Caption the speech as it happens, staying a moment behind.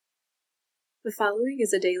The following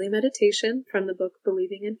is a daily meditation from the book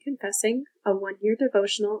Believing and Confessing, a one-year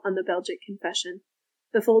devotional on the Belgic Confession.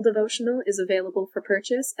 The full devotional is available for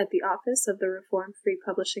purchase at the office of the Reformed Free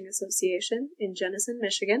Publishing Association in Jenison,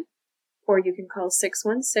 Michigan, or you can call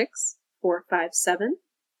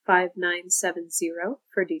 616-457-5970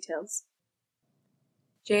 for details.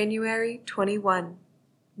 January 21.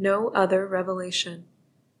 No other revelation.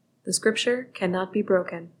 The scripture cannot be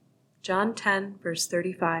broken. John 10, verse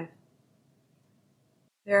 35.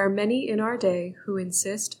 There are many in our day who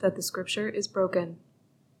insist that the scripture is broken.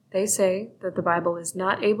 They say that the Bible is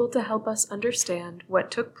not able to help us understand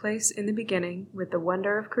what took place in the beginning with the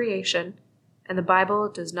wonder of creation, and the Bible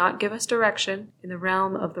does not give us direction in the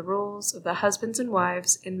realm of the roles of the husbands and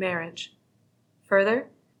wives in marriage.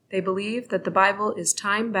 Further, they believe that the Bible is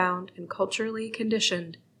time-bound and culturally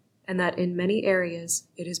conditioned, and that in many areas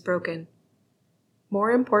it is broken.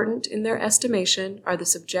 More important in their estimation are the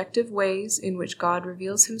subjective ways in which God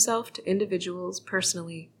reveals himself to individuals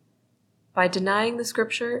personally. By denying the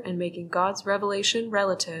scripture and making God's revelation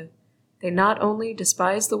relative, they not only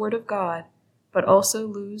despise the word of God, but also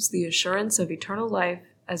lose the assurance of eternal life,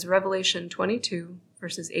 as Revelation 22,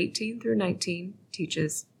 verses 18 through 19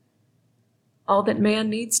 teaches. All that man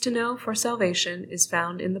needs to know for salvation is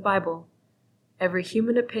found in the Bible. Every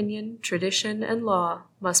human opinion, tradition, and law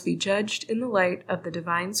must be judged in the light of the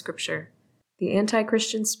divine scripture. The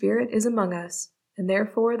anti-Christian spirit is among us, and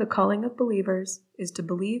therefore the calling of believers is to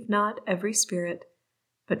believe not every spirit,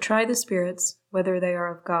 but try the spirits whether they are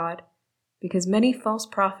of God, because many false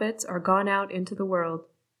prophets are gone out into the world.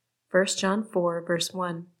 1 John 4, verse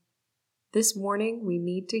 1. This warning we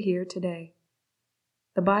need to hear today.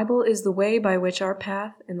 The Bible is the way by which our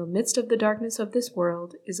path in the midst of the darkness of this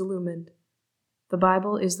world is illumined. The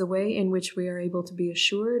Bible is the way in which we are able to be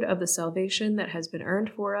assured of the salvation that has been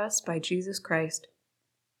earned for us by Jesus Christ.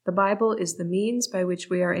 The Bible is the means by which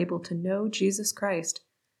we are able to know Jesus Christ,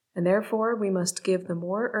 and therefore we must give the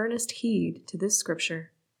more earnest heed to this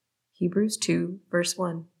scripture. Hebrews 2, verse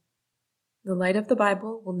 1. The light of the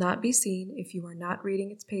Bible will not be seen if you are not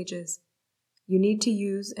reading its pages. You need to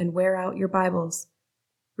use and wear out your Bibles.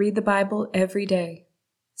 Read the Bible every day.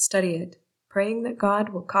 Study it, praying that God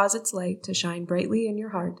will cause its light to shine brightly in your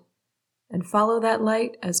heart, and follow that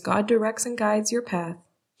light as God directs and guides your path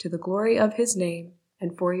to the glory of his name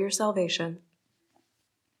and for your salvation.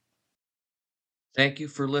 Thank you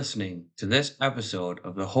for listening to this episode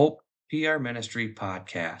of the Hope PR Ministry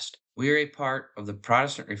podcast. We are a part of the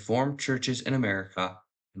Protestant Reformed Churches in America,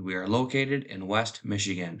 and we are located in West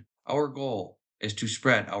Michigan. Our goal is to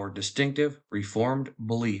spread our distinctive Reformed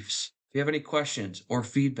beliefs. If you have any questions or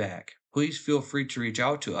feedback, please feel free to reach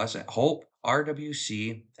out to us at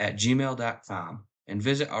hoperwc@gmail.com and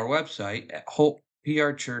visit our website at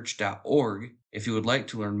hopeprchurch.org if you would like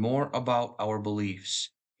to learn more about our beliefs.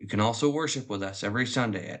 You can also worship with us every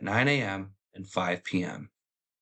Sunday at 9 a.m. and 5 p.m.